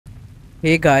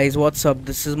Hey guys, what's up?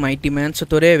 This is Mighty Man. So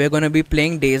today we're gonna be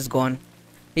playing Days Gone.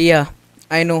 Yeah,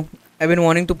 I know. I've been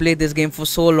wanting to play this game for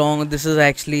so long. This is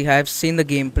actually I've seen the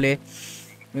gameplay.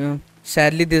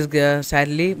 Sadly,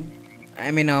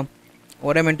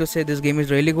 what I meant to say, this game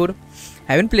is really good.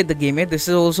 I haven't played the game yet. This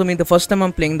is also the first time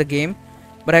I'm playing the game.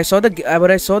 But I saw the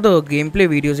gameplay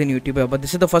videos in YouTube. But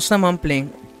this is the first time I'm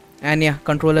playing. And yeah,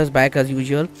 controller's back as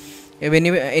usual. So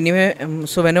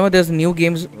whenever there's new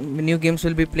games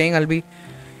will be playing, I'll be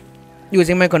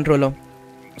using my controller.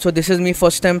 So this is me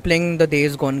first time playing the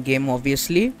Days Gone game,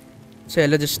 obviously. So yeah,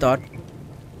 let's just start.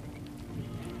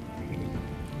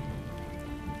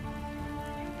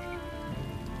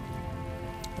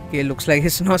 Okay, looks like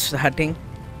it's not starting.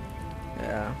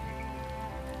 Yeah.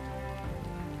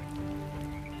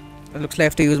 It looks like I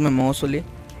have to use my mouse only.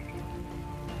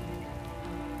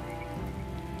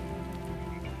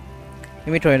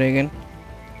 Let me try it again.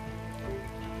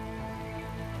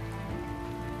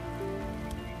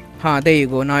 There you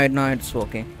go. Now it's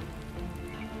working.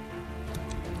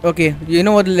 Okay, you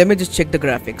know what? Let me just check the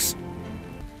graphics.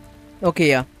 Okay,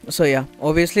 yeah. So yeah,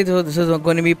 obviously, so this is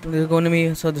going to be.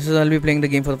 So this is I'll be playing the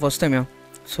game for the first time. Yeah.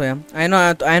 So yeah, I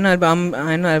know.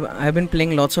 I've been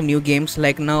playing lots of new games.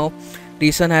 Like now,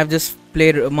 recent I've just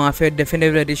played Mafia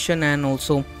Definitive Edition, and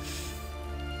also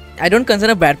I don't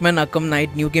consider Batman Arkham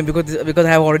Knight new game because I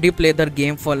have already played that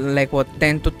game for like what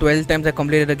 10 to 12 times. I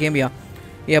completed the game.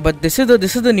 Yeah, but this is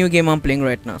the new game I'm playing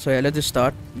right now. So yeah, let's just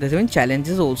start. There's even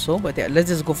challenges also, but yeah, let's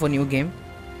just go for new game.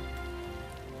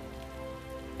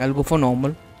 I'll go for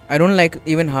normal. I don't like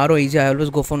even hard or easy. I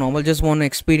always go for normal. Just want to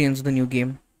experience the new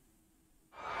game.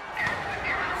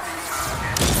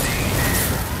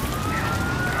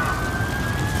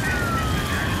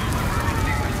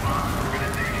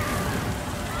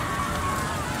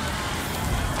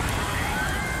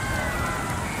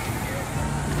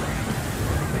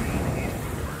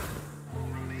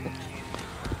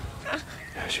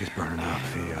 She's burning up.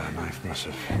 The knife must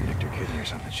have nicked her kidney or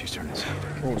something. She's turning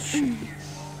septic. Oh, shit.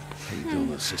 How you doing,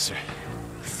 little sister?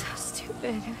 So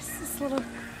stupid. It was this little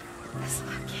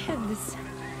kid. This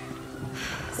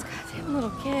goddamn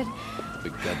little kid.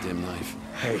 Big goddamn knife.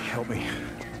 Hey, help me.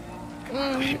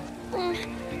 Shit.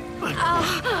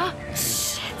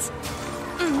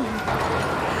 Hey,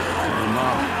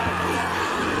 Mom.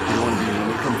 You don't want to be when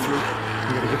we come through?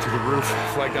 We gotta get to the roof.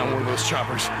 Flag down one of those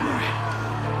choppers. All right.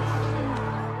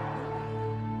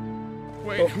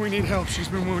 Wait, we need help. She's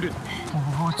been wounded.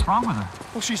 What's wrong with her?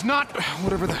 Well, she's not.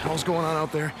 Whatever the hell's going on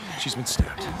out there, she's been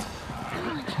stabbed.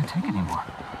 I can't take it anymore.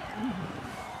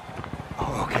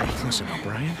 Oh, okay, listen,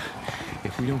 O'Brien.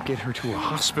 If we don't get her to a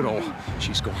hospital,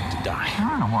 she's going to die. There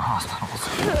are no more hospitals.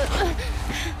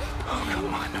 Oh,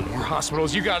 come on, no more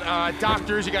hospitals. You got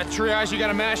doctors, you got triage, you got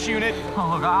a MASH unit. Oh,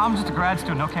 look, I'm just a grad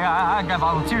student, okay? I got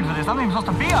volunteered for this. I'm not even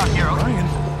supposed to be out here. O'Brien.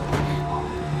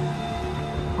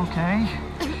 Okay.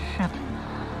 Shit.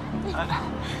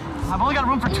 I've only got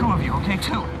room for 2 of you, okay?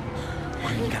 2.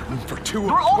 You got room for 2 of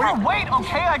You're us. overweight,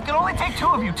 okay? I can only take 2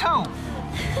 of you, 2.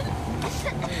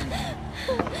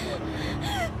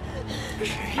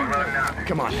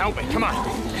 Come on, help me, come on. All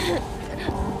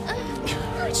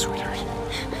right, sweetheart.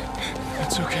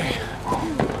 It's okay.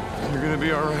 You're gonna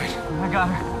be all right. I got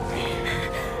her.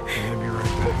 I'm gonna be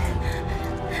right back.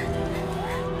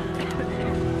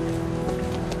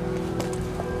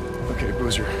 Okay,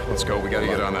 Boozer, let's go. We gotta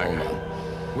get on that. Hold on.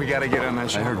 We gotta get on that I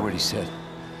ship. heard what he said.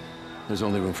 There's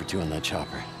only room for 2 on that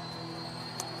chopper.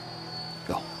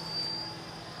 Go.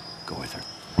 Go with her.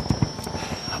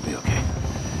 I'll be okay.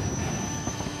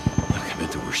 Look, I've been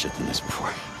through worse shit than this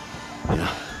before. You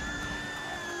know?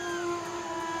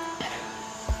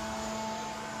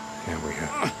 Yeah, we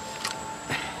have.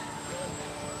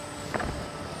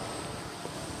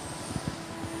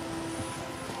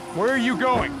 Where are you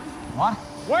going? What?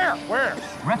 Where?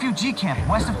 Refugee camp,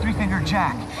 west of Three Finger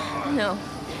Jack. No.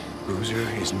 Boozer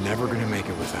is never gonna make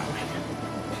it without me.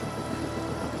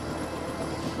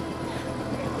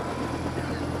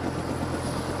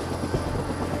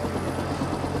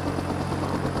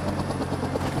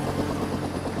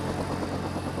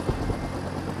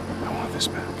 I want this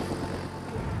back.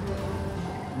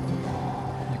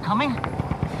 You coming?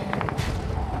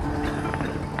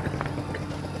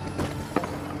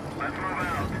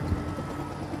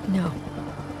 No.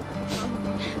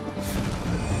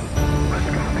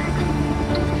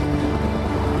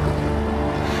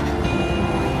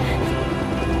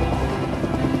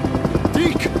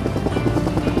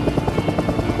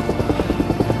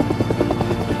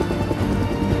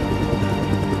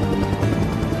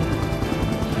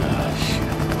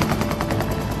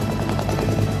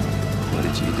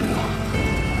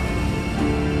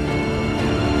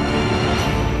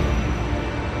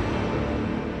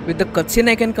 With the cutscene,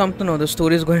 I can come to know the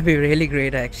story is going to be really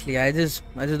great. Actually, I just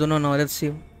don't know. Let's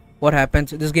see what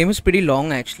happens. This game is pretty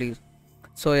long actually,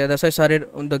 so yeah, that's why I started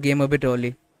on the game a bit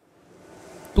early.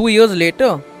 2 years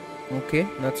later, okay,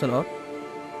 that's a lot.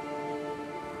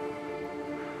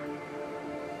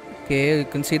 Okay, you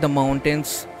can see the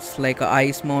mountains. It's like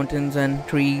ice mountains and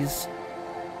trees.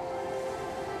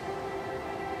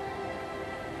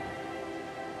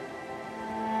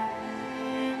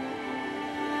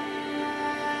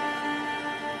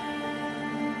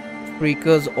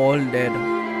 Freakers all dead.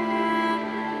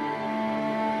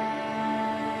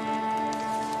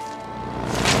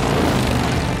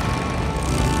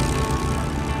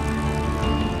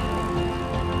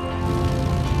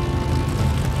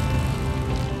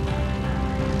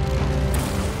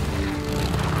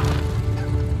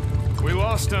 We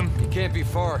lost him. He can't be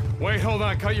far. Wait, hold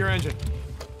on. Cut your engine.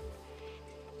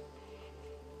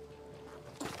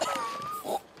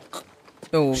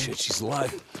 Oh. Shit, she's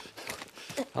alive.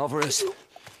 Alvarez.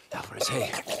 Alvarez, hey.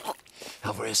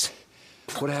 Alvarez.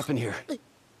 What happened here?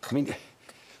 I mean,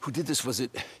 who did this? Was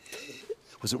it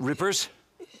Rippers?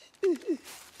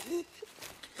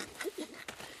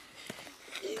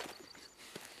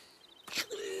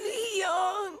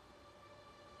 Leon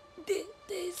did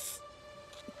this.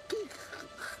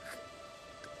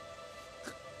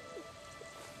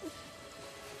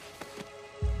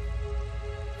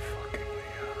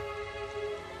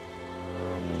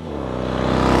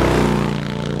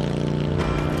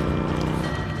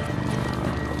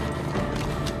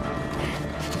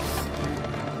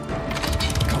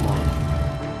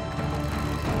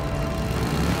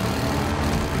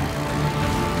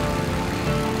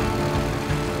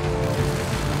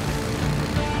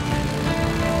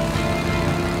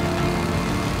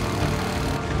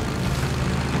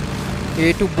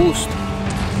 A to boost.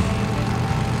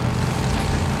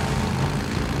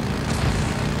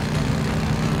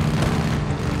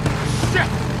 Shit!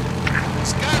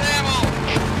 He's got ammo!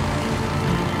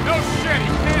 No shit, he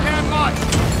can't have much!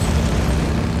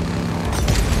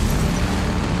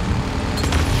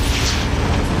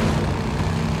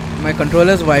 My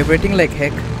controller is vibrating like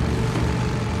heck.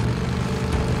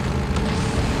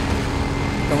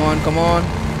 Come on, come on.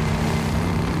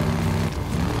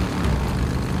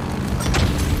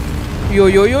 Yo,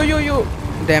 yo, yo, yo, yo.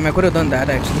 Damn, I could have done that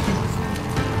actually.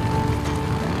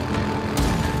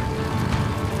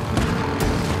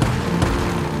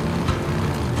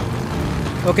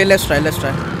 Okay, let's try, let's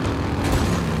try.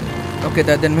 Okay,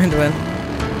 that didn't went well.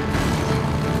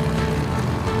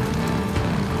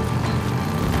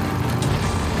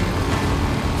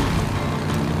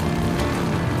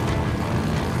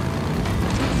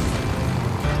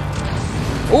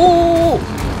 Oh!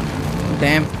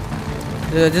 Damn.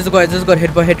 Just got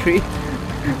hit by a tree.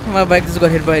 My bike just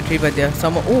got hit by a tree, but yeah,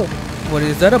 some. Oh, what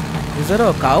is that? Is that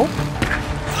a cow?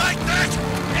 Like that?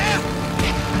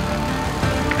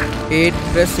 Yeah. 8,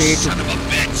 press 8. Son of a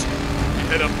bitch!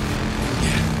 Hit him.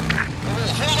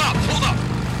 Hold up!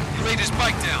 He laid his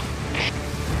bike down.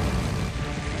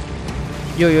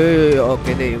 Yo, yo, yo, yo.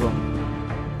 Okay, there you go.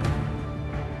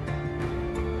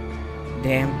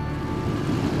 Damn.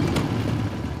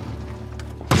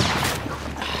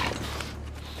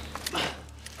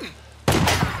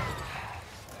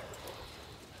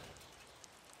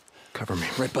 Cover me,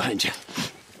 right behind you.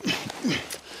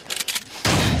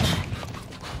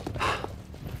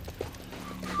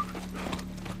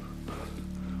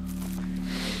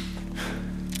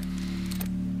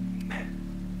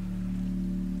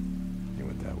 He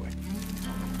went that way.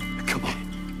 Come on.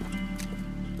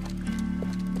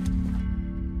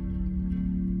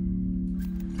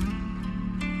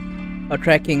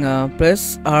 Tracking.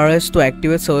 Press RS to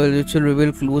activate server, which will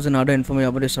reveal clues and other information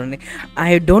about the surrounding.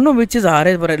 I don't know which is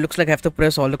RS, but it looks like I have to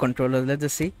press all the controllers. Let's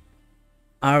just see.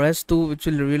 RS2, which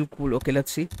will reveal cool. Okay,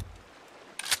 let's see.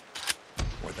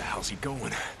 Where the hell's he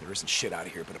going? There isn't shit out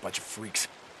of here but a bunch of freaks.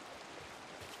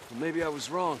 Well, maybe I was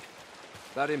wrong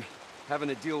about him having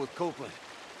to deal with Copeland.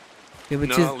 Okay,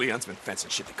 which No, is. Leon's been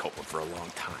fencing shit to Copeland for a long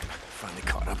time. Finally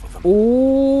caught up with him.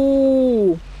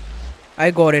 Oh, I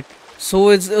got it. So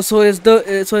it's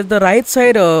the right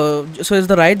side. So it's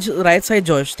the right side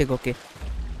joystick. Okay.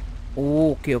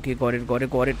 Oh, okay, okay, got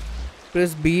it.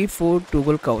 Press B for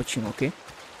toggle couching. Okay.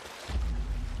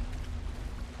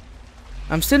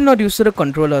 I'm still not used to the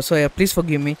controller, so yeah, please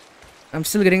forgive me. I'm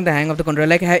still getting the hang of the controller.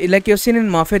 Like you've seen in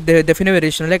Mafia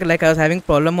Definition, like I was having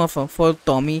problem of for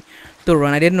Tommy to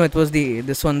run. I didn't know it was the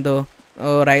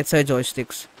right side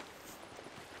joysticks.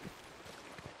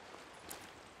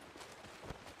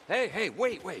 Hey,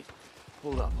 wait.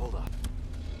 Hold up.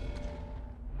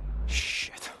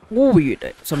 Shit. Oh wait,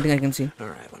 something I can see.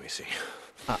 Alright, let me see.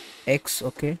 X,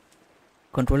 okay.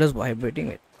 Controller's vibrating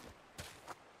it.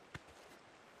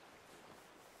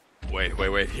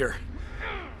 Wait, here.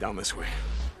 Down this way.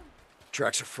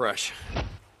 Tracks are fresh.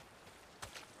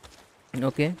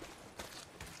 Okay.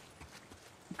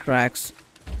 Tracks.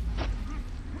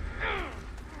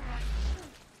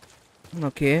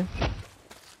 Okay.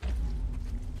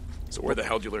 So where the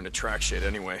hell did you learn to track shit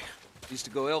anyway? Used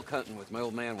to go elk hunting with my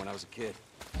old man when I was a kid.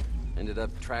 Ended up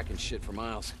tracking shit for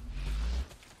miles.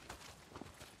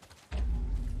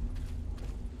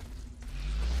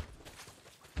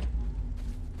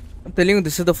 I'm telling you,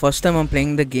 this is the first time I'm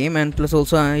playing the game, and plus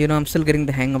also, you know, I'm still getting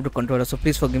the hang of the controller, so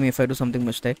please forgive me if I do something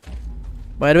mistake.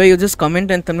 By the way, you just comment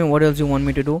and tell me what else you want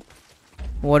me to do.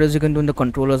 What else you can do in the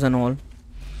controllers and all.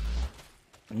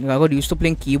 I got used to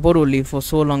playing keyboard only for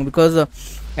so long because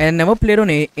I never played on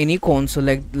any console.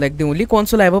 Like the only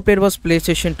console I ever played was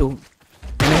PlayStation 2.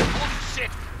 Oh,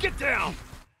 shit! Get down!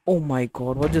 Oh my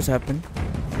god, what just happened?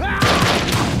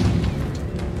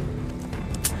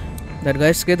 That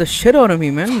guy scared the shit out of me,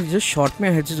 man. He just shot me.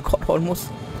 I just got almost...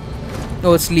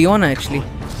 Oh, it's Leon actually.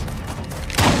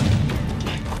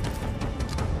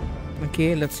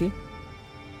 Okay, let's see.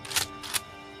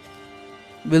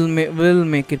 We'll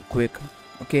make it quick.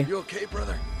 Okay. You okay,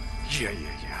 brother? Yeah.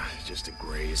 Just a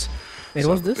graze. Wait,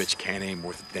 what's this? Bitch can't aim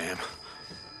worth a damn.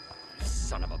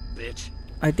 Son of a bitch.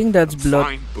 I think that's blood.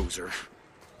 Fine, boozer.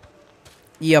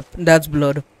 Yep, that's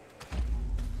blood.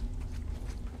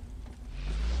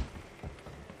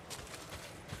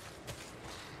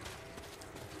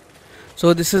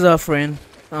 So this is our friend.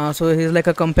 So he's like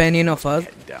a companion of ours.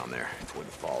 Heading down there toward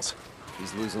the falls.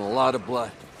 He's losing a lot of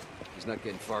blood. He's not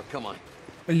getting far. Come on.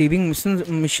 Leaving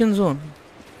mission zone.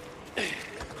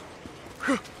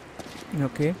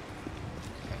 Okay.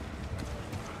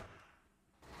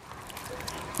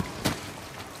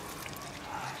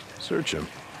 Search him.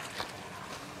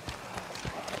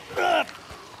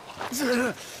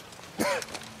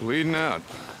 Bleeding out.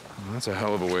 Well, that's a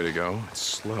hell of a way to go. It's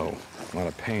slow. A lot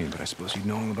of pain, but I suppose you'd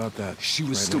know all about that. She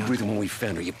was still breathing when we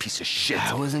found her, you piece of shit.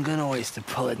 I wasn't gonna waste a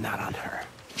bullet not on her.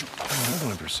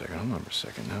 Hold on for a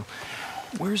second now.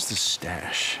 Where's the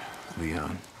stash,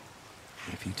 Leon?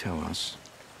 If you tell us,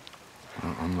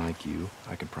 well, unlike you,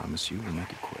 I can promise you we'll make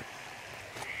it quick.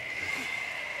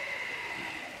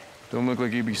 Don't look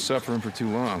like you'd be suffering for too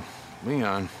long.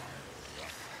 Leon,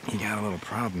 you got a little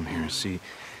problem here. See,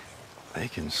 they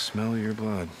can smell your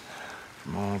blood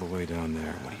from all the way down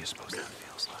there. What do you suppose that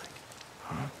feels like?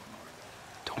 Huh?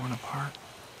 Torn apart?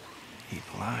 Heap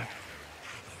alive?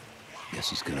 Guess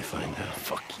he's gonna find out.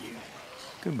 Fuck you.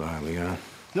 Goodbye, Leon.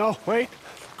 No, wait.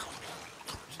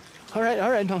 All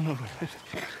right, no.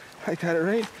 I got it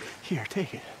right here,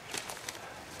 take it.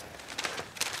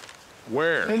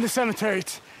 Where? In the cemetery.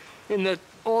 It's in the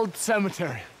old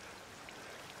cemetery.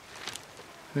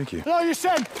 Thank you. No, you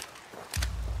said...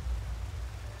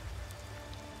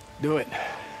 Do it.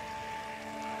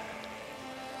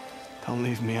 Don't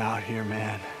leave me out here,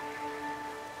 man.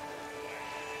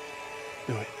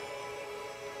 Do it.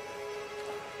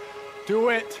 Do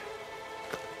it!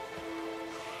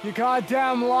 You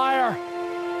goddamn liar!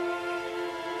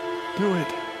 Do it.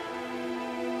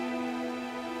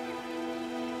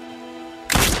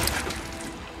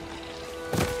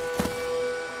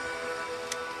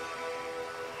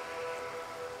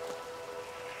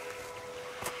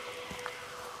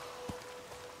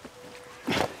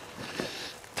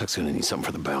 Tuck's gonna need something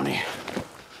for the bounty.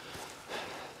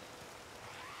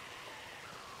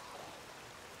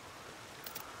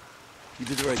 You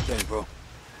did the right thing, bro.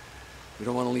 We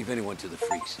don't want to leave anyone to the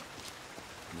freaks.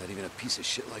 Not even a piece of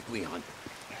shit like Leon.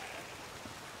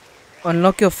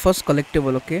 Unlock your first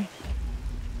collectible, okay?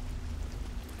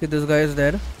 Okay, this guy is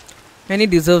dead. And he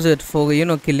deserves it for, you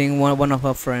know, killing one of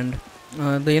our friend.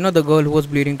 The girl who was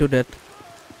bleeding to death.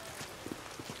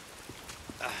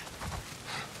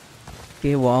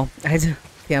 Okay, wow. Okay,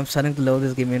 I'm starting to love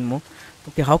this game even more.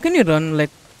 Okay, how can you run? Like,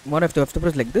 what, have to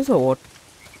press like this or what?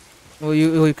 Oh,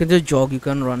 you can just jog, you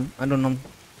can run. I don't know.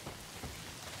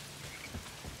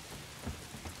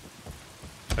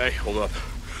 Hey, hold up.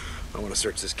 I want to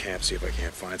search this camp, see if I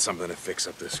can't find something to fix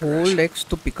up this crash. Hold X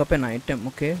to pick up an item,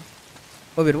 okay.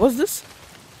 Oh wait, what's this?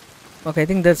 Okay, I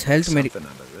think that's health Something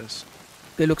under this.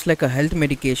 Okay, looks like a health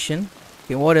medication.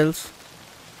 Okay, what else?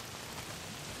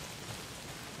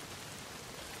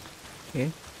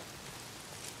 Okay.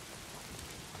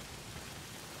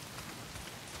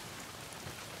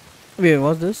 Wait,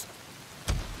 what's this?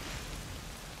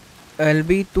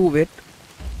 LB2 wait.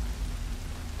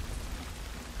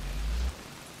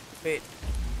 Wait.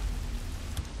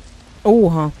 Oh,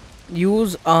 huh.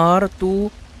 Use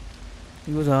R2.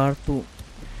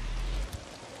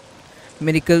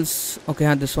 Miracles.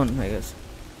 Okay, this one, I guess.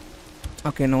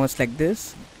 Okay, no, it's like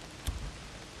this.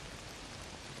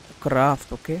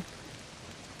 Craft, okay.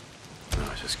 No,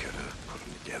 I just gotta put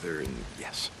them together and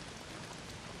yes.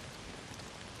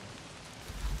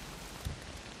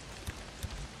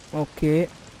 Okay.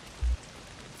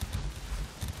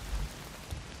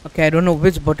 Okay, I don't know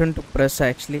which button to press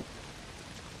actually.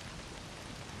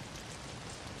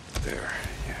 There,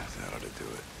 yeah, that ought to do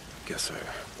it. Guess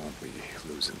I won't be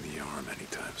losing the arm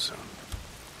anytime soon.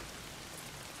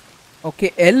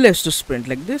 Okay, L is to sprint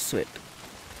like this way.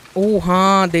 Oh,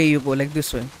 huh, there you go, like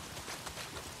this way.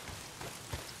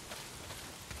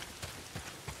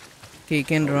 Okay, you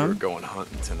can run. We're going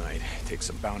hunting tonight. Take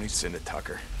some bounties into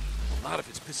Tucker. Not if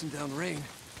it's pissing down rain.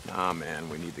 Nah, man,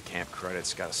 we need the camp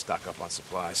credits. Gotta stock up on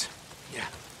supplies. Yeah,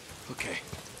 okay.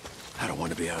 I don't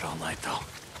want to be out all night, though.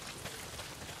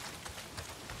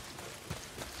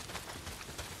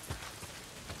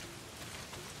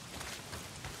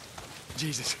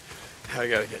 Jesus, I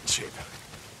gotta get in shape.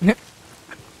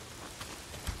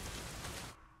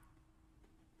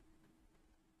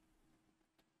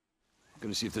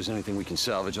 Gonna see if there's anything we can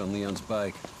salvage on Leon's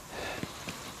bike.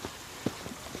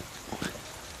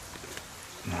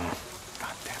 No.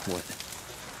 God damn. What?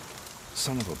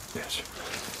 Son of a bitch.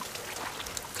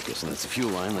 Guessing that's the fuel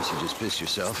line, unless you just pissed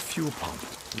yourself. Fuel pump.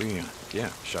 Leon.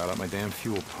 Yeah, shot out my damn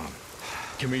fuel pump.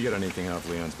 Can we get anything off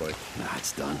Leon's bike? Nah,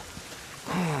 it's done.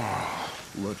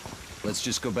 Look, let's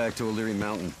just go back to O'Leary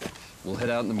Mountain. We'll head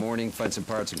out in the morning, find some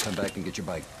parts, and come back and get your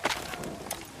bike.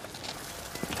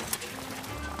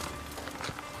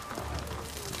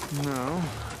 No.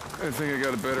 I think I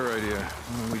got a better idea.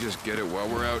 Why don't we just get it while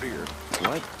we're out here?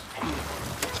 What?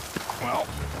 Well...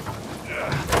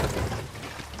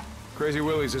 Crazy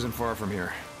Willie's isn't far from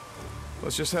here.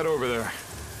 Let's just head over there.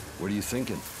 What are you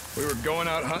thinking? We were going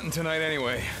out hunting tonight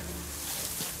anyway.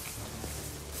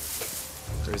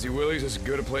 Crazy Willie's is as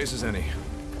good a place as any.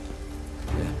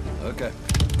 Yeah, okay.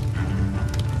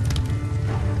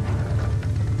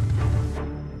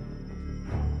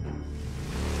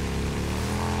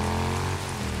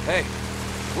 Hey,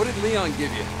 what did Leon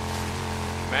give you?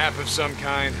 Map of some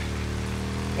kind.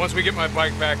 Once we get my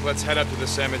bike back, let's head up to the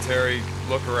cemetery,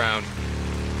 look around.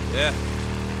 Yeah,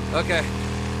 okay.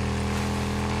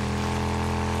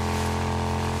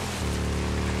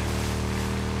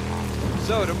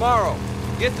 So, tomorrow,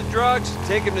 get the drugs,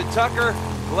 take him to Tucker,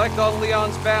 collect on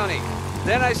Leon's bounty.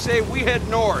 Then I say we head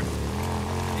north.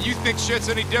 You think shit's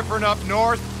any different up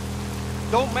north?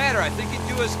 Don't matter, I think it'd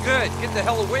do us good. Get the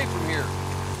hell away from here.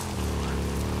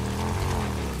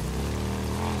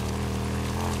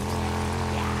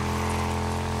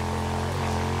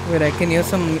 Wait, I can hear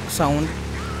some sound.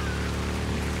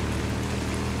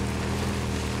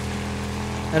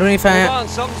 I don't know if Hold on,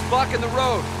 something's blocking the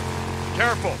road.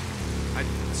 Careful. I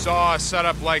saw a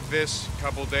setup like this a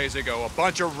couple days ago. A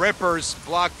bunch of rippers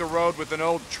blocked the road with an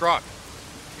old truck.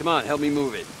 Come on, help me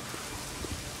move it.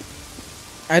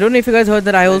 I don't know if you guys heard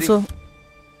that I Ready? also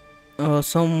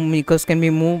some vehicles can be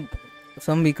moved.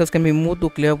 Some vehicles can be moved to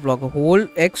clear block. Hold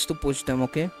X to push them,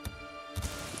 okay?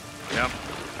 Yep.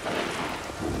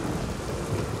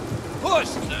 Push!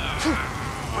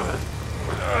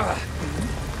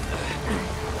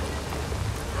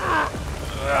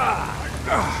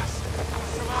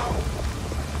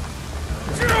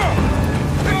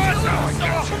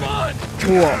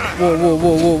 Whoa, whoa, whoa,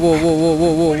 whoa, whoa, whoa, whoa,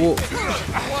 whoa, whoa, whoa.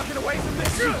 Walking away from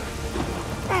this.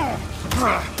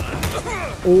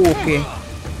 Oh, okay.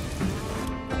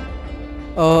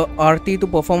 RT to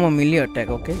perform a melee attack,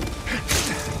 okay?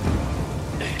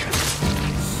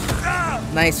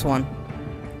 Nice one.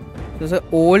 There's a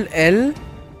old L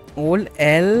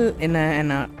in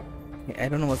a I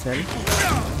don't know what's L.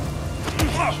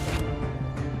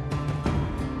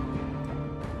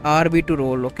 RB to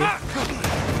roll, okay?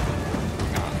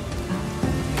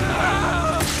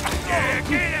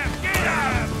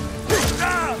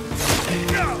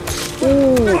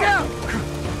 Ooh.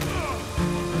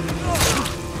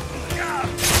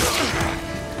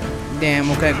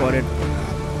 Damn, okay, I got it.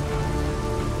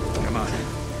 Come on.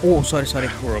 Oh, sorry.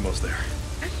 We're almost there.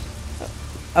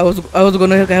 I was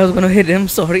gonna hit him.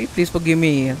 Sorry, please forgive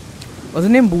me. Was his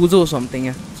name Buzo or something?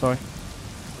 Yeah, sorry.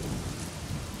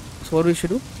 So what we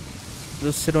should do?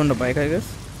 Just sit on the bike, I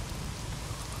guess.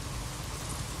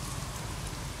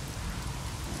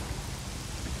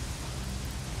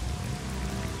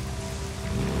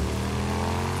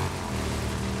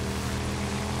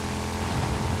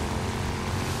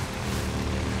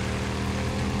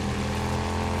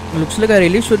 Looks like I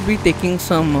really should be taking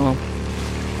some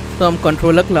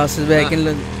controller classes where I can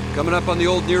learn. Coming up on the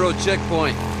old Nero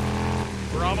checkpoint.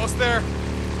 We're almost there.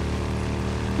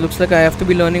 Looks like I have to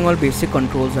be learning all basic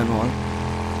controls and all.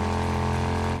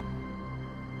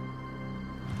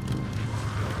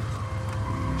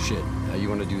 Shit, how you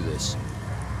want to do this?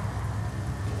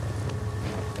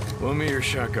 Loan me your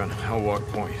shotgun. I'll walk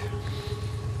point.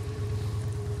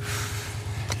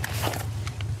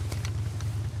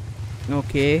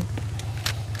 Okay.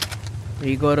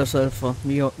 We got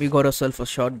ourselves a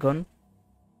shotgun.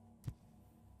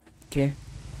 Okay.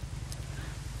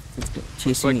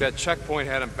 Looks like that checkpoint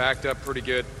had him backed up pretty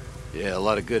good. Yeah, a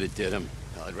lot of good it did him.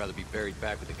 I'd rather be buried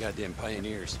back with the goddamn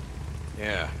pioneers.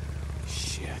 Yeah.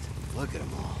 Shit, look at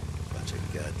them all. Bunch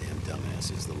of goddamn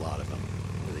dumbasses, the lot of them.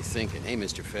 What are they thinking? Hey,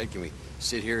 Mr. Fed, can we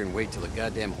sit here and wait till the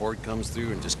goddamn horde comes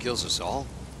through and just kills us all?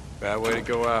 Bad way to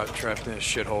go out, trapped in a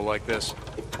shithole like this.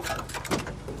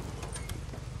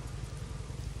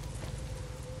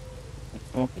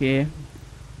 Okay.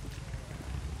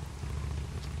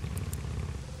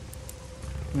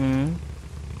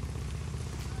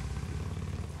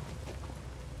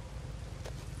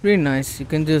 Pretty nice. You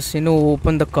can just,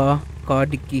 open the car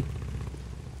dicky.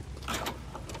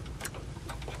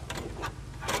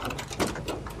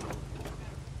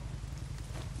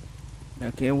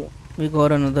 Okay, we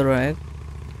got another rag.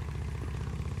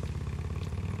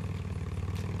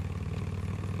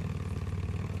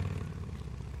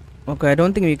 Okay, I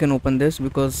don't think we can open this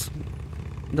because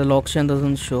the lock chain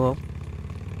doesn't show up.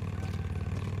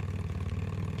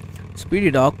 It's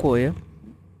pretty dark over here.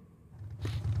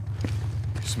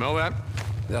 Smell that?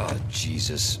 Oh,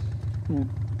 Jesus.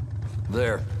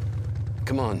 There.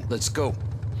 Come on, let's go.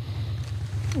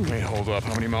 Hey, hold up.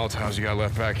 How many Molotovs you got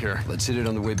left back here? Let's hit it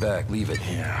on the way back. Leave it.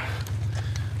 Yeah.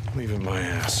 Leave it my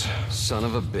ass. Son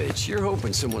of a bitch. You're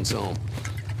hoping someone's home.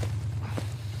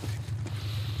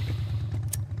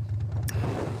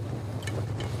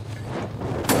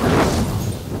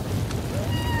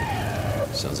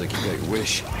 Sounds like you got your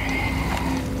wish.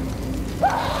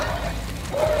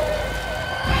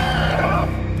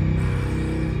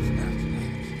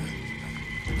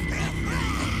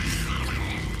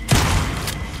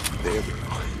 There we go.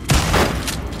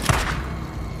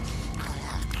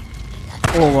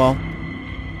 Oh wow.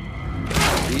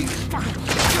 Deke.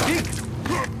 Deke.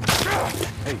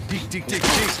 Hey, Deke.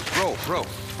 Bro.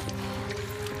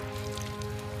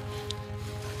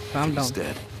 Calm down. He's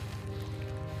dead.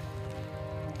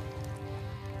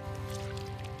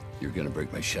 You're gonna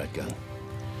break my shotgun.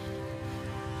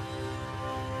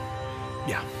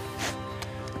 Yeah.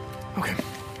 Okay.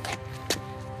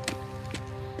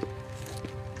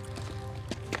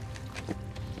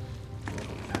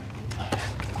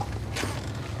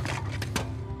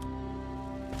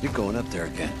 You're going up there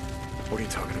again. What are you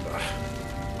talking about?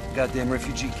 Goddamn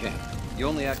refugee camp. You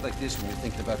only act like this when you're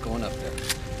thinking about going up there.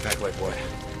 Act like what?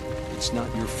 It's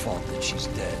not your fault that she's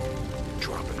dead.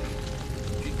 Drop it.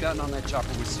 If you'd gotten on that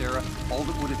chopper with Sarah, all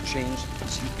that would have changed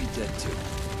is you'd be dead too.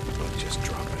 Look, just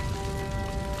drop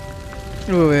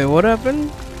it. Wait, what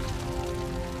happened?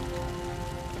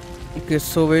 Okay,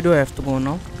 so where do I have to go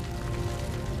now?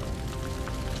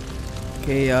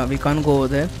 Okay, yeah, we can't go over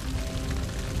there.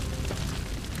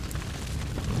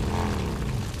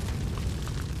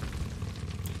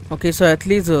 Okay, so at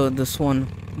least this one,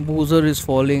 Boozer is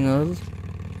following us.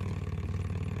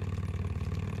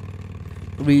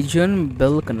 Region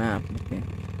Belknap. Okay.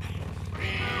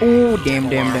 Oh, damn.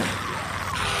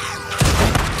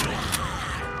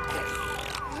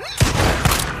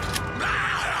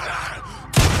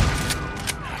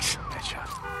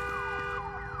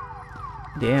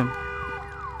 Damn.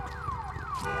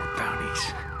 More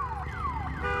bounties.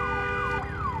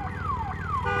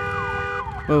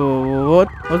 What?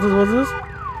 What's this?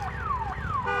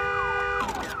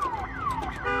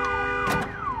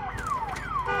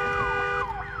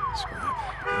 Scrap.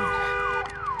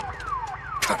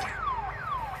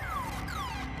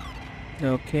 Good.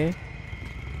 Okay.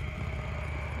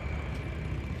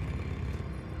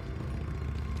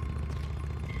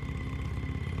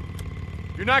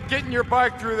 You're not getting your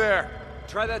bike through there.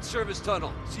 Try that service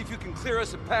tunnel. See if you can clear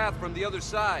us a path from the other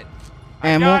side.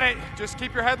 Ammo. Got it. Just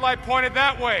keep your headlight pointed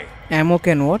that way. Ammo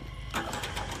can what?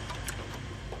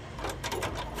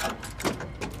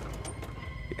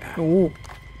 Yeah. Oh.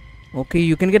 Okay,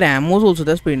 you can get ammos also.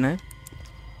 That's pretty nice.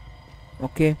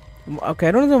 Okay. Okay,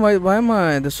 I don't know why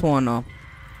my this one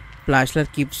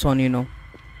flashlight keeps on,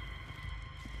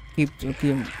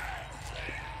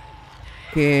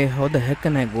 Okay, how the heck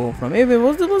can I go from? Hey, wait,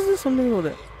 was there something over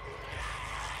there?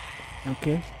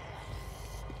 Okay.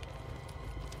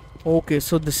 Okay,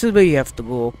 so this is where you have to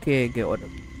go. Okay, got it.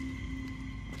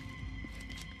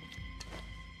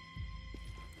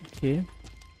 Okay.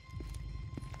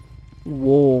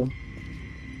 Whoa.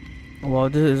 Wow,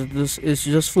 this is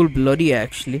just full bloody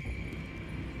actually.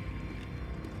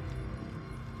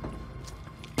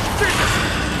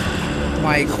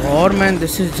 My god, man,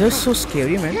 this is just so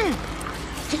scary, man.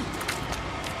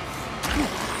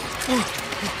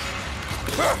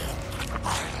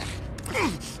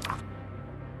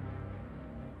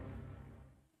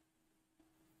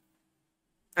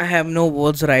 I have no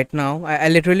words right now. I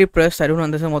literally pressed. I don't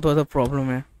understand what was the problem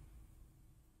here.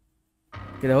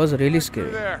 Okay, that was really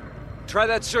scary. There. Try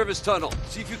that service tunnel.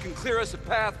 See if you can clear us a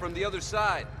path from the other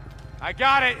side. I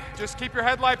got it. Just keep your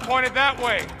headlight pointed that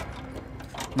way.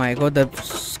 My god, that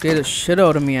scared the shit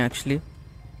out of me actually.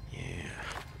 Yeah.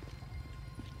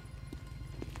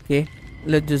 Okay,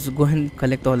 let's just go and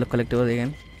collect all the collectibles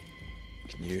again.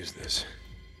 Can use this.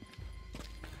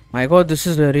 My god, this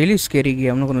is a really scary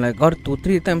game. I'm not gonna lie. God,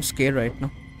 2-3 times scared right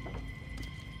now.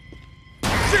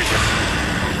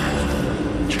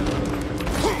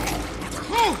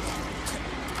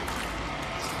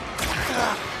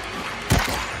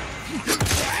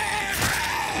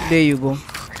 There you go.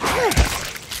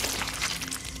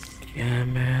 Yeah,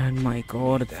 man. My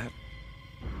god.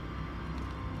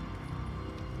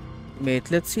 Wait,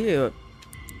 let's see.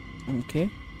 Okay.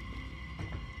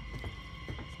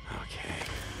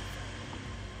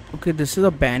 Okay, this is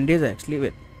a bandage actually.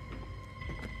 Wait.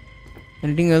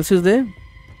 Anything else is there?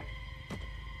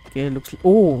 Okay, looks like,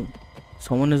 oh,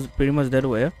 someone is pretty much dead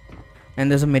over here.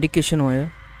 And there's a medication over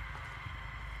here.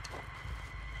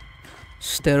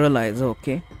 Sterilizer,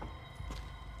 okay.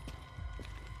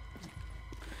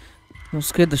 That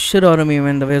scared the shit out of me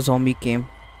when the way zombie came.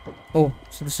 Oh,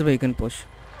 so this is where you can push.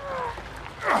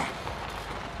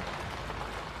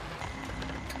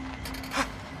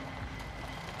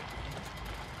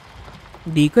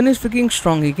 Deacon is freaking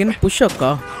strong. He can push a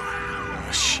car.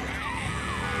 Oh, shit.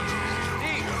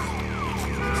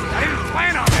 I didn't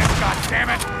plan on this,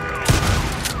 goddammit!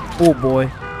 Oh boy.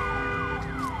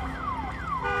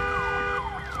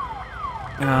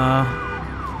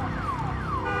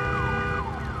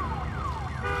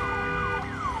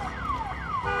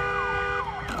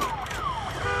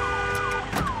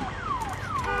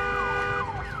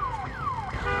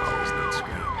 Always need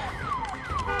scrap.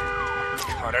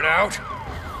 Cut it out.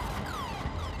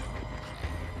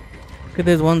 Okay,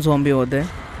 there's one zombie over there.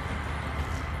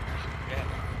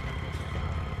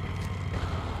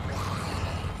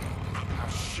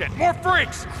 Shit, more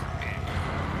freaks!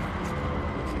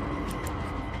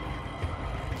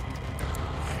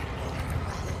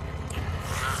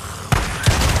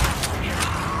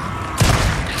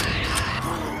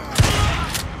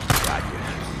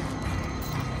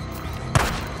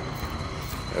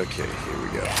 Okay, here we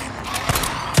go.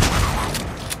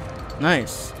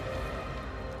 Nice.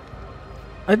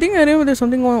 I think I remember there's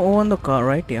something on the car,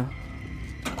 right? Yeah.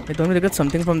 They told me to get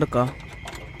something from the car.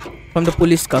 From the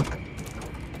police car.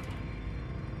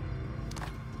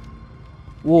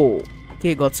 Whoa.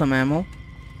 Okay, got some ammo.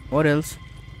 What else?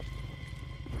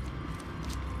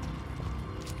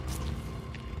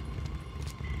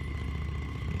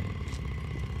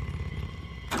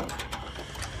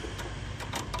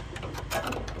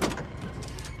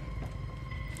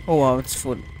 Oh wow, it's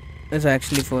full. It's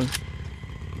actually full.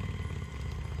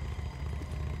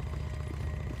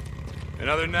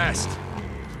 Another nest.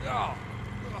 Oh.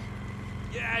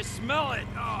 Yeah, I smell it.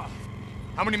 Oh.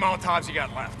 How many Molotovs you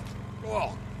got left?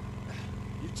 Whoa.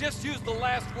 You just used the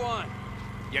last one.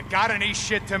 You got any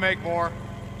shit to make more?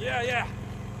 Yeah.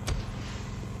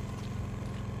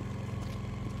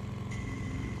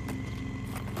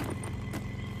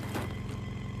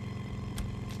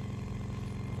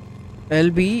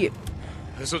 LB.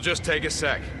 This'll just take a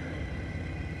sec.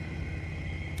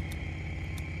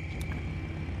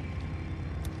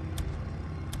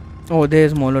 Oh,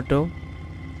 there's Molotov.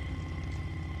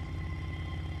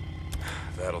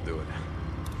 That'll do it.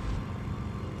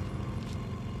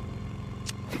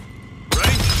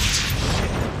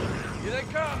 Here they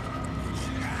come.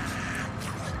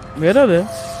 Where are they? I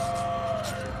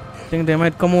think they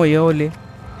might come over here only.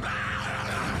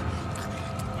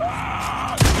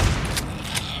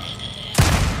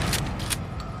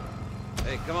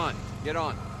 Hey, come on. Get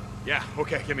on. Yeah,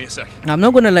 okay, give me a sec. I'm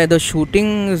not gonna lie, the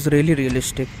shooting is really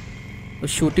realistic. The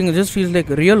shooting just feels like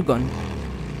a real gun.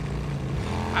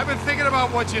 I've been thinking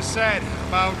about what you said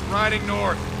about riding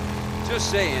north.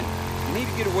 Just saying, you need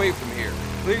to get away from here.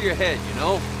 Clear your head, you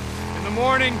know? In the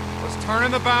morning, let's turn in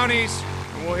the bounties,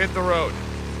 and we'll hit the road.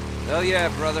 Hell yeah,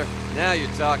 brother. Now you're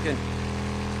talking.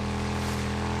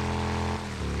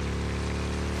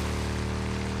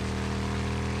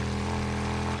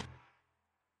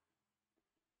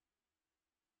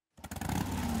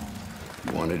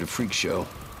 Wanted a freak show.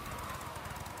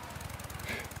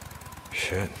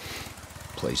 Shit.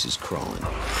 Place is crawling.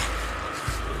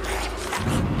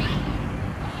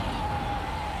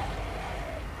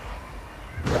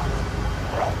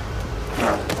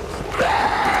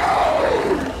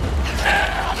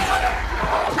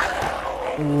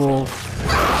 Whoa.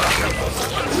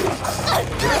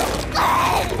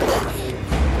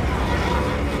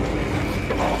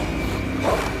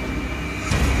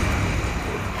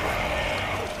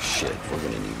 Shit, we're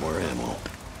gonna need more ammo.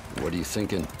 What are you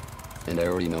thinking? And I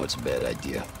already know it's a bad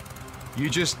idea. You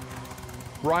just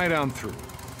ride on through.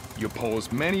 You pull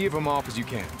as many of them off as you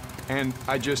can. And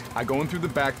I go in through the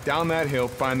back, down that hill,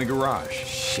 find the garage.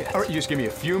 Shit. All right, you just give me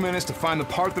a few minutes to find the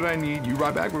part that I need. You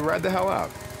ride back, we ride the hell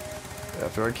out.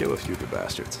 After I kill a few of the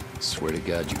bastards. Swear to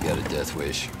God, you got a death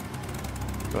wish.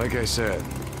 Like I said,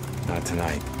 not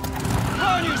tonight.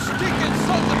 Run, you stinking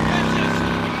sons of bitches!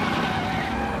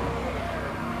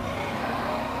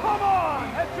 Come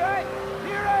on, that's right.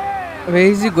 Here I am. Where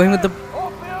is he going with the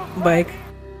bike?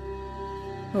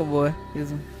 Oh boy,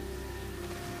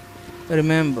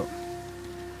 remember.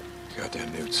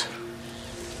 Goddamn newts.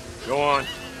 Go on.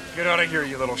 Get out of here,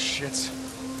 you little shits.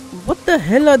 What the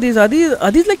hell are these? Are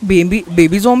these like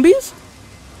baby zombies?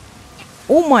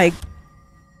 Oh my.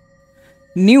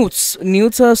 Newts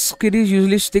are scary,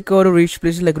 usually stick out of reach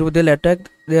places like group. They'll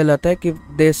attack if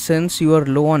they sense you are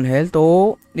low on health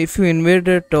or if you invade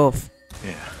their turf.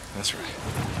 Yeah, that's right.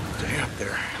 Stay up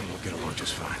there and we'll get along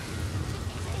just fine.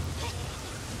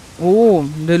 Oh,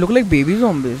 they look like baby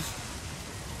zombies.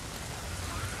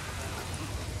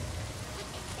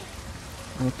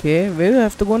 Okay, where do I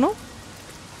have to go now?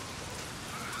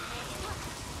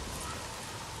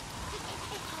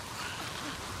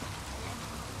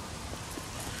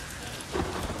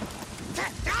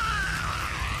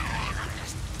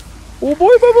 Oh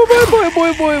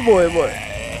boy.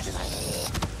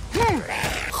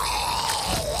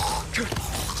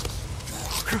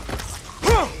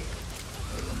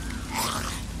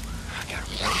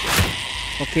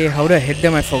 Okay, how do I hit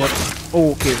them? I forgot.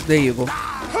 Oh, okay, there you go.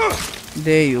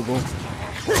 There you go.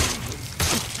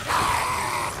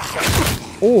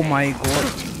 Oh my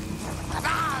god.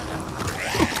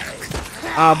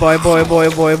 Ah, boy.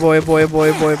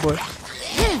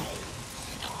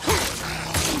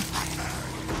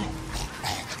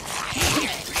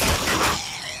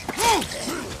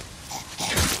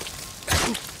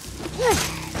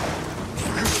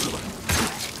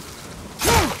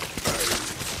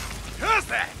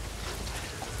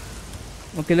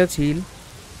 Okay, let's heal.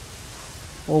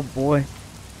 Oh boy.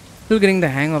 Still getting the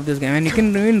hang of this game. And you can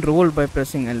even roll by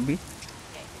pressing LB.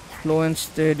 Slow and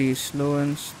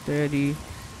steady.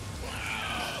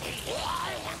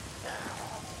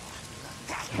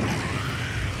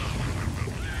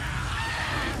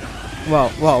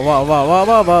 Wow.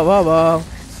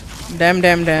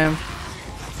 Damn.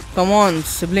 Come on,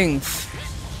 siblings.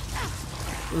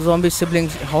 Zombie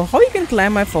siblings. How you can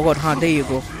climb? I forgot. Huh, there you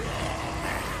go.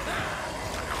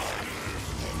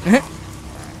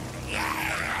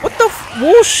 What the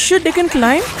oh shit, they can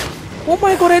climb? Oh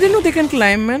my god, I didn't know they can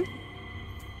climb, man.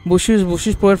 Bushes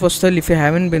provide for style. If you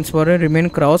haven't been spotted, remain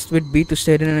crouched with B to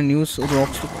stay in and use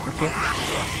rocks to, okay.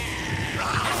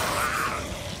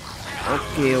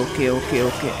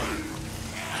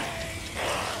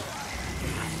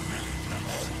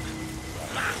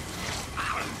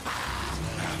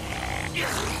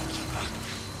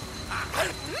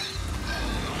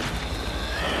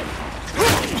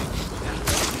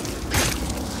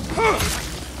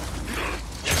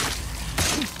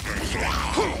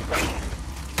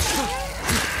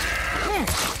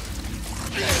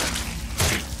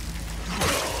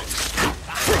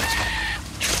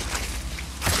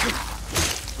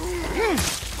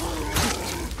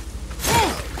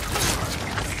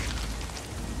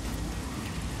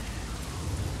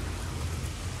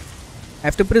 I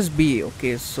have to press B,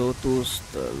 okay, so to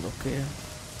okay.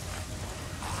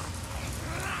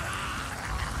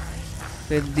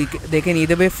 They can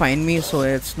either way find me, so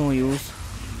it's no use.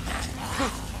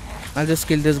 I'll just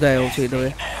kill this guy also either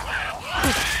way.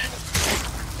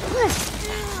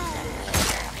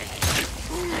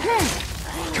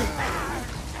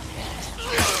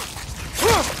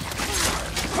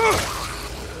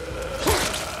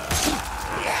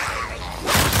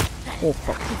 Oh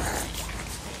fuck.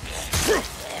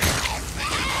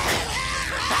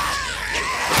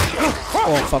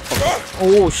 Oh fuck.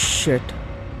 Oh shit.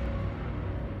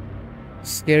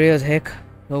 Scary as heck.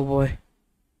 Oh boy.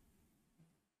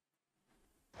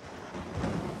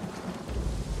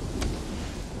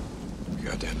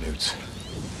 Goddamn newts.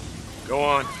 Go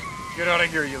on. Get out of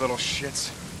here, you little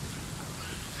shits.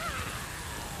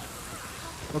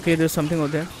 Okay, there's something over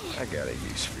there. I got a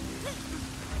use for you.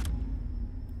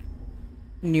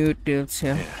 New details,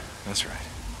 yeah. Yeah, that's right.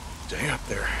 Stay up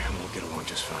there and we'll get along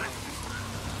just fine.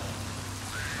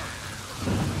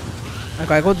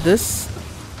 Like, I got this.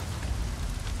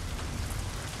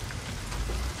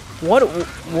 What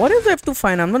is I have to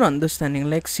find? I'm not understanding.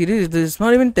 Like, seriously, this is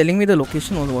not even telling me the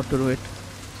location or what to do it.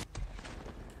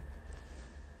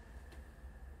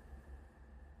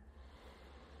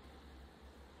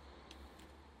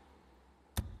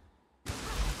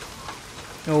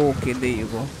 Okay, there you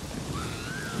go.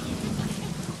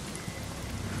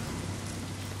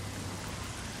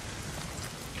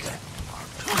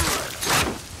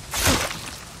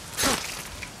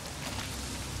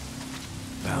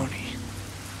 Bounty.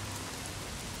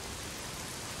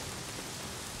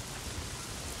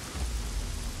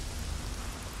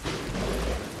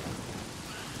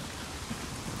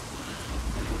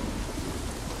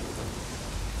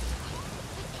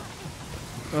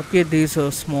 Okay, these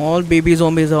small baby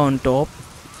zombies are on top.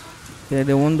 Yeah,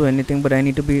 they won't do anything, but I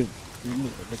need to be.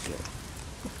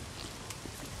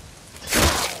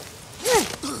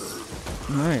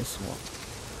 Nice one.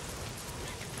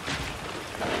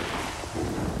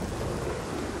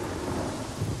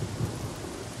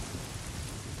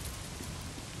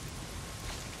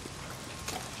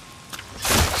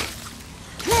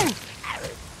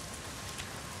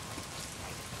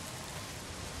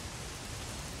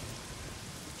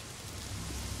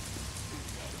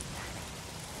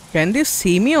 Can they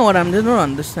see me or I'm just not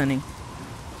understanding?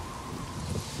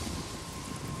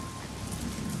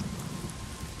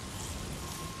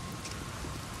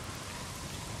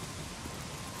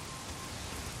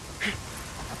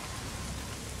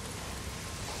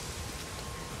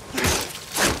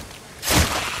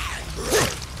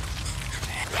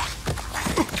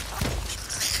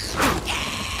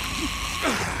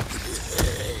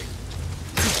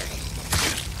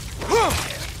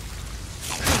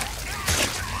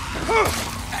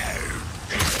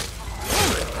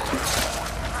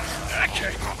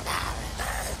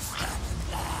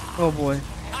 Oh boy.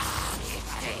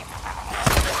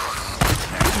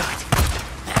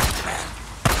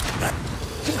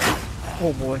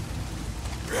 Oh boy.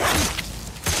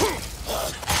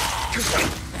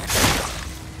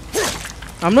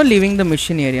 I'm not leaving the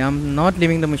mission area. I'm not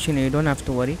leaving the mission area. You don't have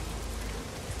to worry.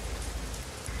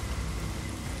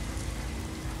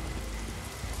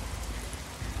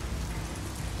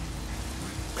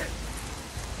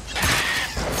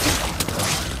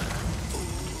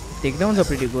 Takedowns are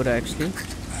pretty good actually.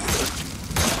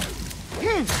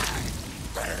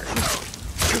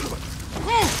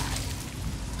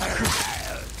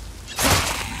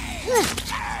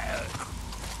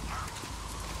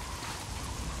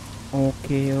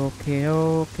 Okay.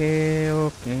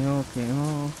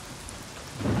 Oh.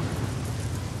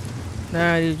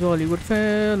 That is jolly good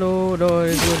fellow. That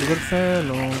is jolly good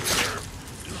fellow.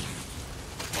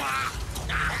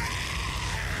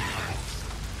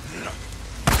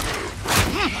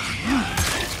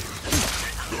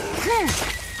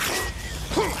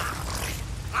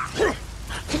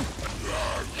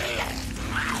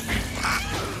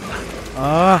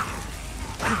 Ah.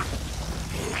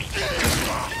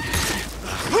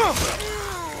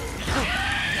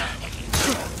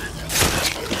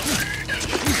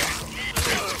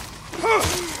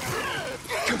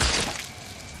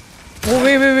 Oh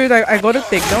wait, I got a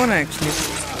takedown actually.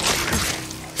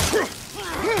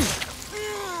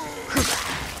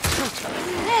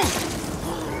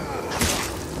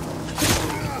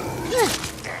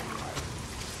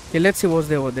 Okay, let's see what's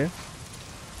there over there.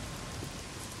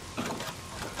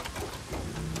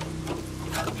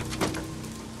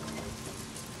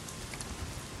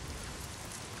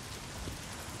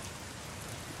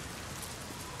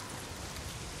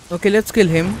 Okay, let's kill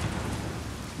him.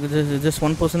 Just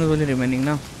one person is only remaining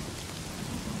now.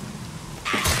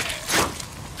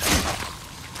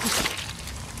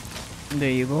 There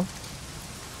you go.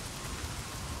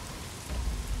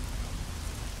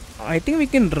 I think we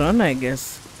can run, I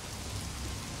guess.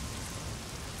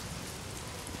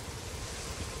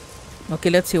 Okay,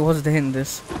 let's see what's there in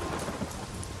this.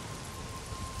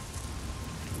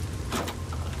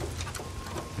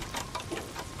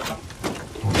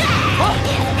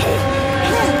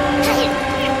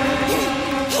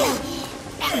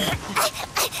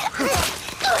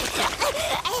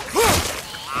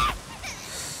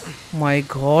 My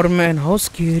god, man, how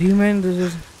scary, man, this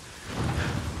is.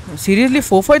 Seriously,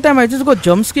 4-5 times I just got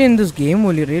jump scare in this game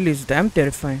only, really, it's damn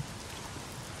terrifying.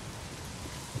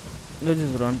 Let's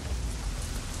just run.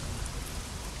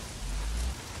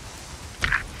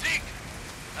 Deke,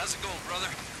 how's it going, brother?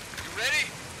 You ready?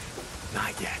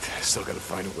 Not yet. Still gotta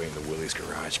find a way into Willie's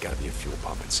garage. Gotta be a fuel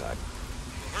pump inside.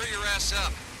 Hurry your ass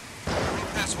up. We're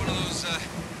past one of those,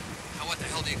 what the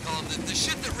hell do you call them? The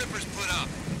shit that rippers put up.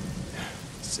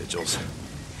 Sigils.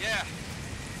 Yeah.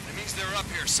 That means they're up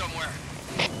here somewhere.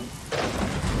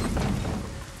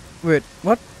 Wait,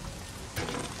 what?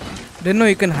 Didn't know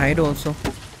you can hide also.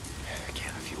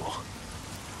 Can of fuel.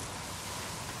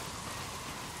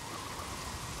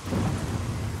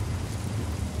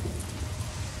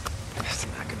 It's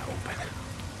not gonna open.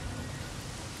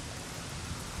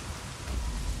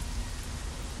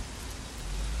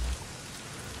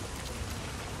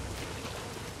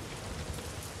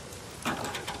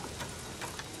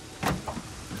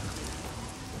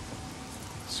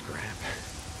 Scrap.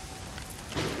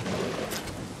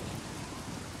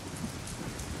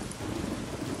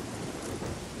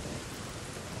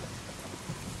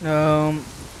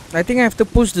 I think I have to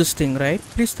push this thing, right?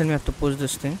 Please tell me I have to push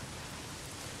this thing.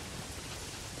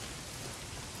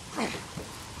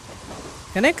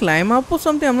 Can I climb up or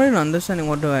something? I'm not even understanding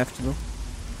what do I have to do.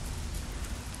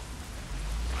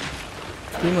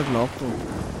 Pretty much locked too.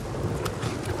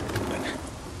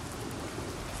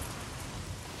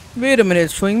 Wait a minute,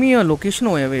 it's showing me a location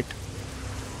over here. Wait.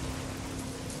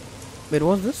 Where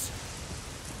was this?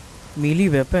 Melee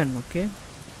weapon, okay.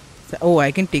 Oh,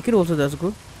 I can take it also, that's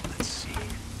good. Let's see.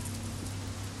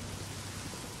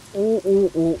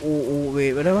 Oh,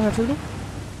 wait, what do I have to do?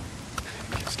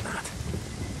 Guess not.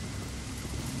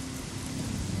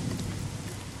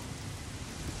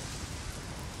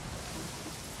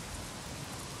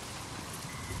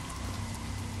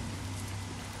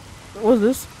 What was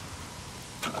this?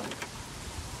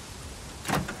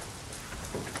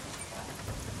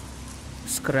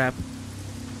 Scrap.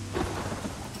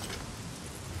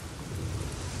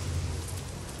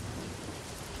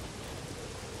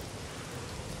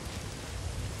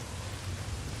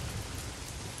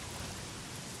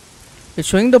 It's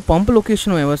showing the pump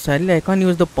location over. Sadly, I can't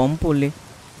use the pump only. I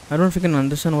don't know if you can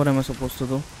understand what am I supposed to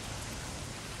do.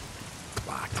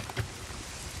 Locked.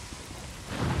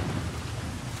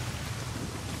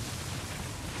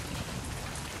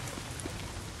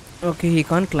 Okay, he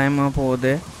can't climb up over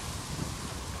there.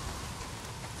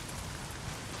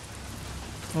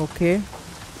 Okay.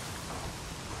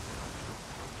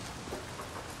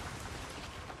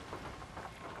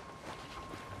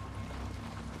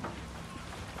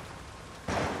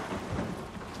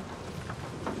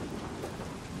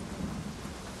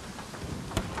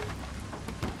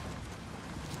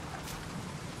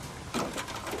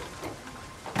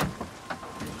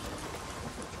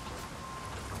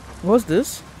 What's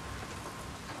this?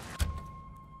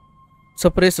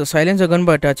 Suppressor. Silence a gun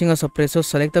by attaching a suppressor.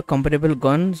 Select the compatible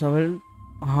gun.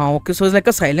 Okay, so it's like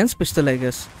a silence pistol, I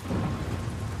guess.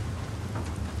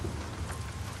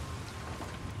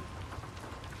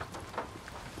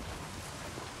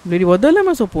 Lady, what the hell am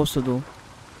I supposed to do?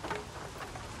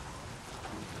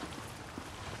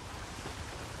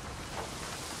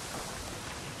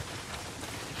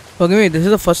 Okay, wait, this is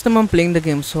the first time I'm playing the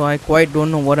game, so I quite don't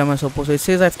know what am I supposed to. It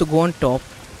says I have to go on top.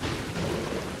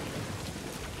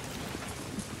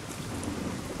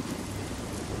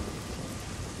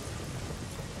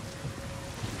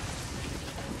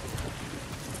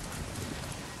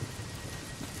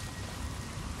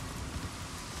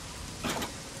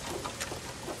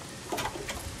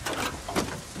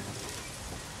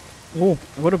 Oh,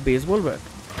 I got a baseball bat.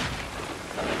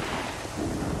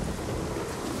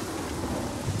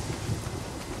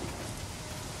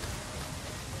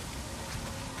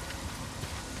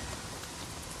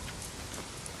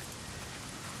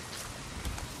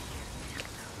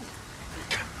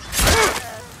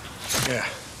 Yeah,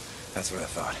 that's what I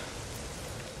thought.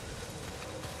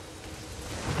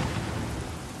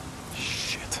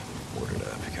 Shit. Boarded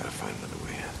up. You gotta find another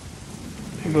way in.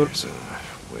 Maybe Good. there's a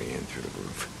way in through the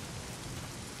roof.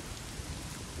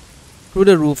 To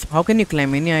the roof. How can you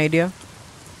climb? Any idea?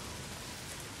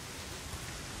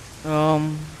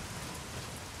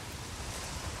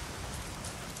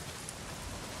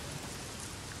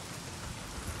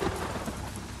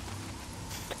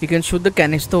 You can shoot the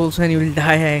canister also and you will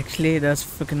die actually. That's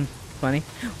freaking funny.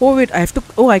 Oh wait, I have to.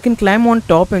 Oh, I can climb on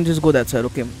top and just go that side.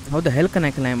 Okay. How the hell can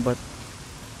I climb? But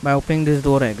by opening this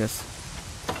door, I guess.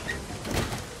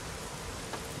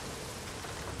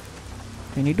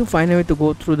 I need to find a way to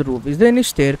go through the roof. Is there any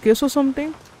staircase or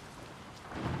something?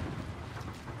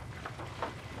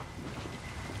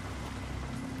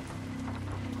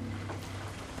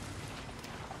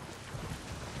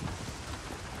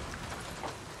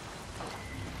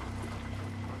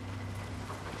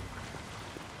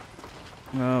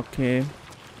 Okay.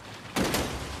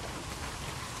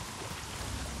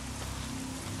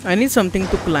 I need something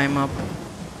to climb up.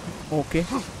 Okay.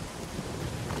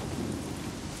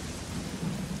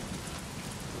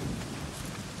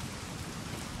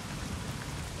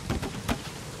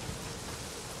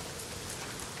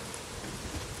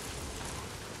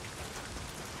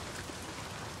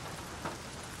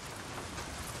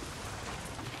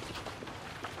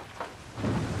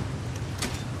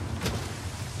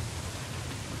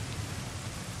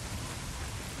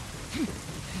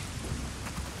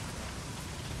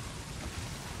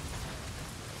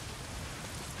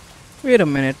 Wait a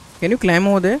minute. Can you climb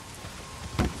over there?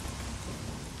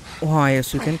 Oh,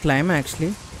 yes, you can climb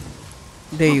actually.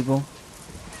 There you go.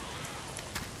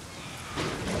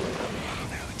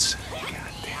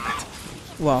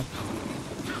 Wow.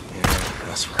 Yeah,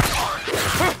 that's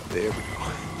right. There we go.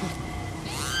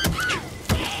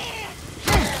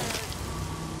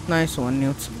 Nice one,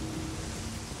 Newts.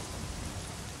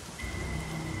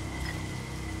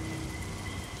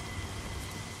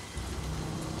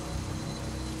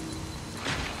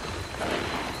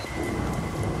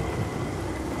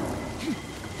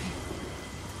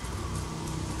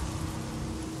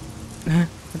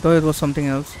 I thought it was something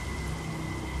else.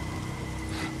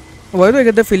 Why do I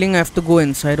get the feeling I have to go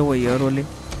inside over here only?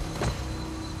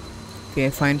 Okay,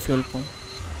 find fuel pump.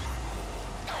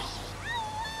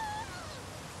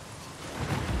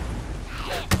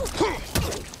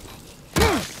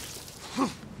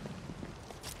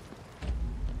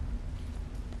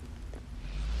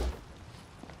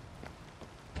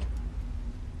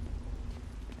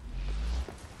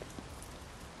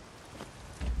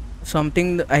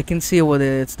 Something that I can see over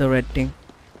there, it's the red thing.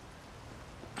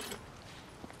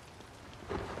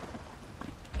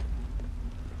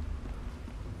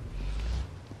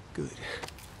 Good.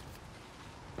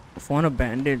 Found a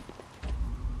bandit.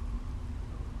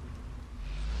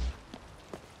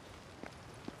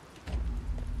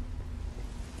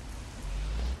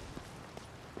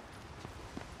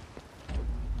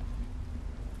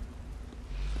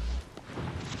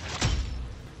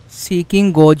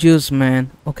 Seeking gorgeous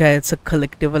man. Okay, it's a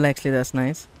collectible actually, that's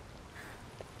nice.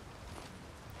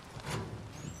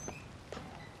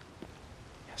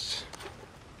 Yes.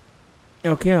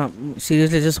 Okay,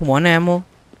 seriously, just one ammo?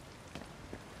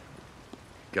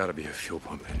 Gotta be a fuel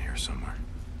pump in here somewhere.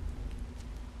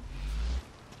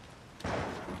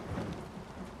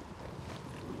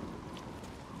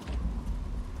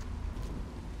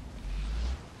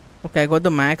 Okay, I got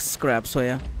the max scrap, so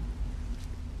yeah.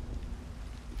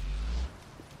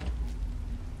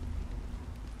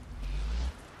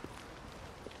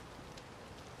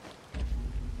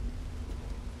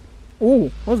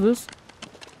 Oh, what's this?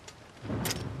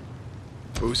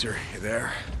 Boozer, you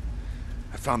there?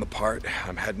 I found the part.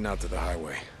 I'm heading out to the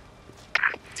highway.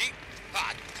 Deep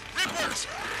hot. Rippers!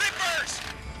 Rippers!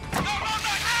 No, no, no!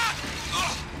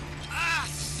 Ah! Ah,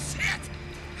 shit!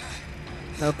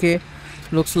 Okay,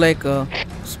 looks like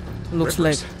Rippers.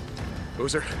 like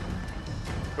Boozer?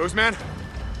 Booze man?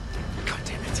 God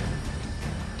damn it.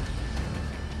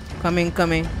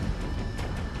 coming.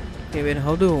 Okay, wait,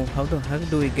 how do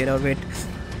we get out? Wait,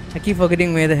 I keep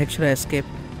forgetting where the heck should I escape.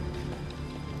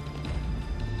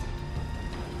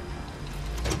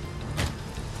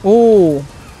 Oh,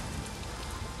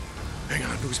 Hang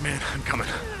on, Booze man. I'm coming.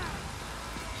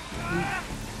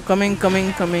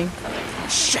 coming.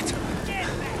 Shit!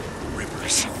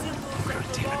 Rippers. God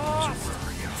damn it, Boozer, where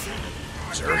are you?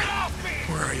 Boozer?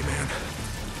 Where are you, man?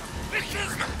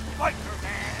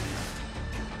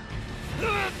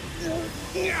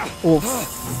 Oh,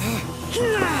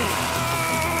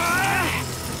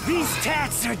 These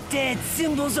tats are dead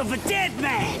symbols of a dead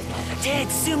man. Dead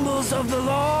symbols of the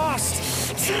lost.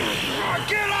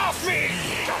 Get off me!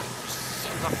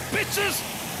 The bitches!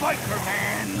 Biker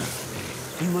man!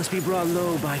 You must be brought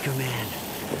low, biker man.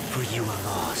 For you are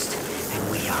lost,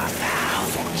 and we are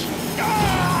found.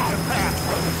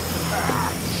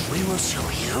 We will show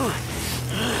you.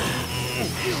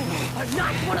 You are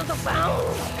not one of the found.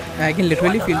 I can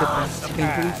literally feel the pain. I can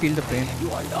literally feel the pain.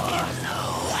 You are lost.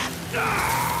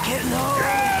 Get low.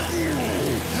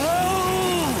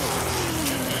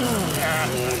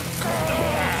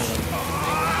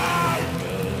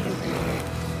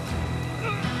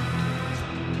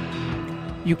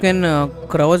 You can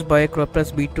crouch by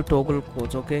press B to toggle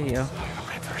codes. Okay, yeah.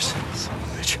 Rippers. Son of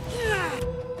a bitch.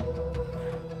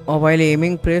 Or while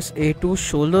aiming, press A to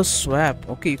shoulder swap.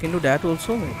 Okay, you can do that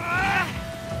also.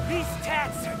 These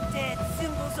tats are dead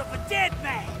symbols of a dead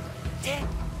man. Dead.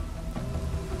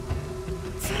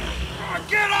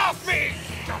 Get off me!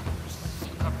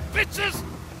 The bitches!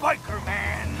 Biker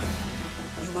man!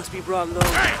 You must be brought low.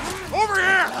 Hey! Over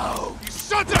here! No. You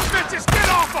sons of bitches! Get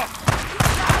off him!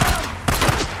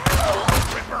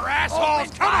 Ripper assholes!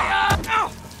 Come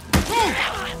on!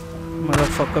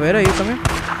 Motherfucker, where are you coming?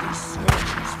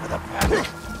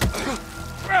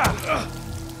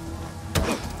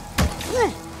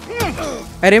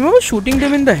 I remember shooting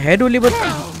them in the head only,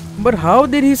 but how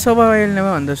did he survive? I'll never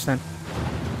understand.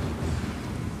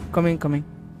 Coming.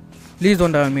 Please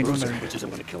don't die on me. Don't die on me. Bitches, I'm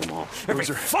gonna kill them all. Every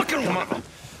fucking one of them!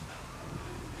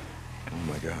 Oh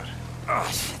my god. Oh,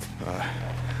 shit.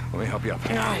 Let me help you up.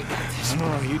 I got this.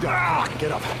 No, you don't.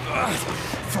 Get up.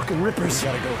 Fucking rippers. You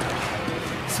gotta go.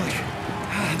 It's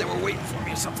like they were waiting for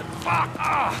me or something. Fuck.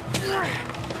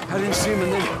 I didn't see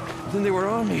them, and then they were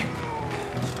on me.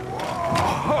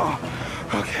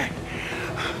 Okay.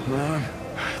 Ron,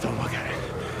 don't look at it.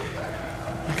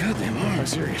 My goddamn arm. I'm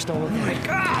serious. Don't look at it. My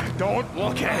God! Don't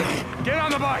look at it. Get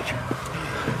on the bike.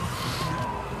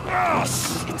 Oh,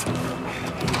 shit.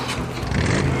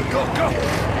 Go, go.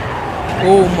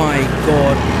 Oh my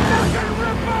god.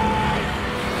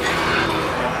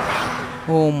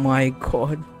 Oh my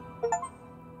god.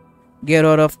 Get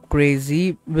out of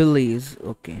crazy willies.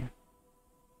 Okay.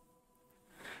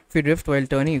 If you drift while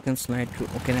turning, you can slide through.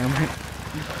 Okay, never mind.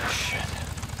 Shit.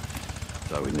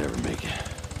 Thought we'd never make it.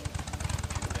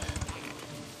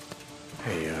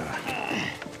 Hey,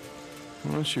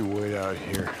 why don't you wait out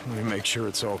here? Let me make sure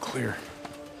it's all clear.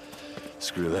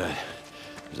 Screw that.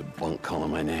 There's a bunk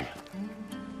calling my name.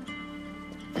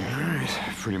 Alright,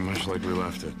 pretty much like we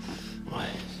left it. What?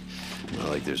 Not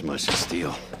like there's much to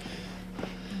steal.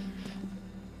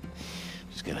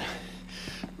 Just gonna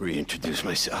reintroduce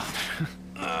myself.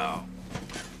 Oh.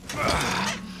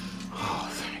 Oh,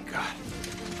 thank God.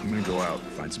 I'm gonna go out,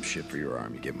 find some shit for your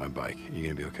arm. You get my bike. You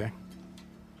gonna be okay?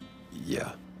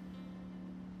 Yeah.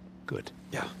 Good.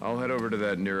 Yeah. I'll head over to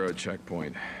that Nero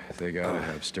checkpoint. They gotta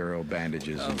have sterile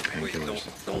bandages and Wait,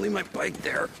 painkillers. don't leave my bike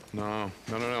there. No.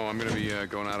 I'm gonna be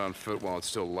going out on foot while it's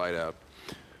still light out.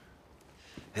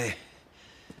 Hey,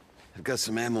 I've got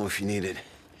some ammo if you need it.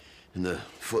 In the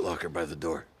footlocker by the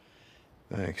door.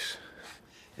 Thanks.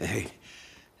 Hey,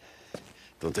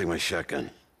 don't take my shotgun.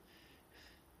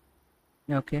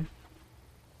 Okay.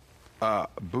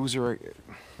 Boozer.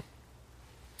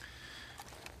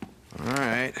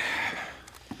 Alright.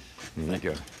 Here you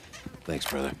go. Thanks,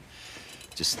 brother.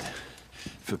 Just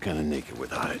feel kind of naked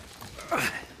without it.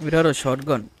 Without a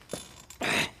shotgun.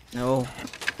 No.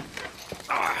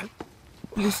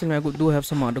 Please, I do have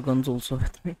some other guns also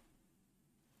with me.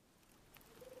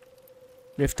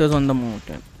 Drifters on the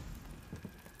mountain.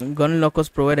 Gun lockers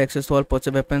provide access to all parts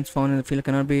of weapons found in the field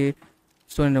cannot be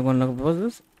stored in the gun locker. What was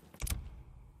this?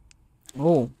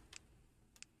 Oh.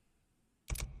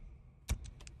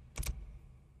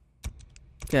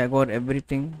 Okay, I got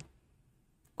everything.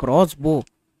 Crossbow.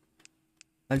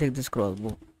 I'll take this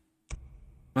crossbow.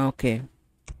 Okay.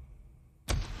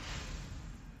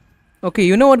 Okay,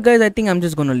 you know what, guys? I think I'm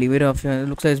just gonna leave it off here. It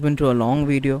looks like it's been through a long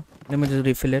video. Let me just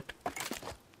refill it.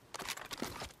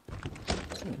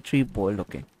 3 boiled.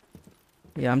 Okay.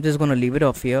 Yeah, I'm just gonna leave it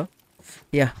off here.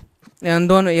 Yeah. And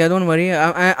don't worry.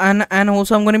 And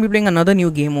also I'm gonna be playing another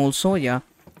new game also. Yeah.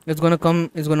 It's gonna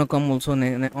come also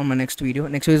on my next video.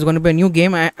 Next video is gonna be a new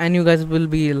game, and you guys will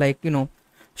be like, you know,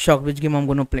 shocked which game I'm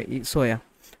gonna play. So yeah,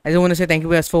 I just want to say thank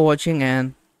you guys for watching,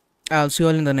 and I'll see you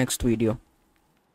all in the next video.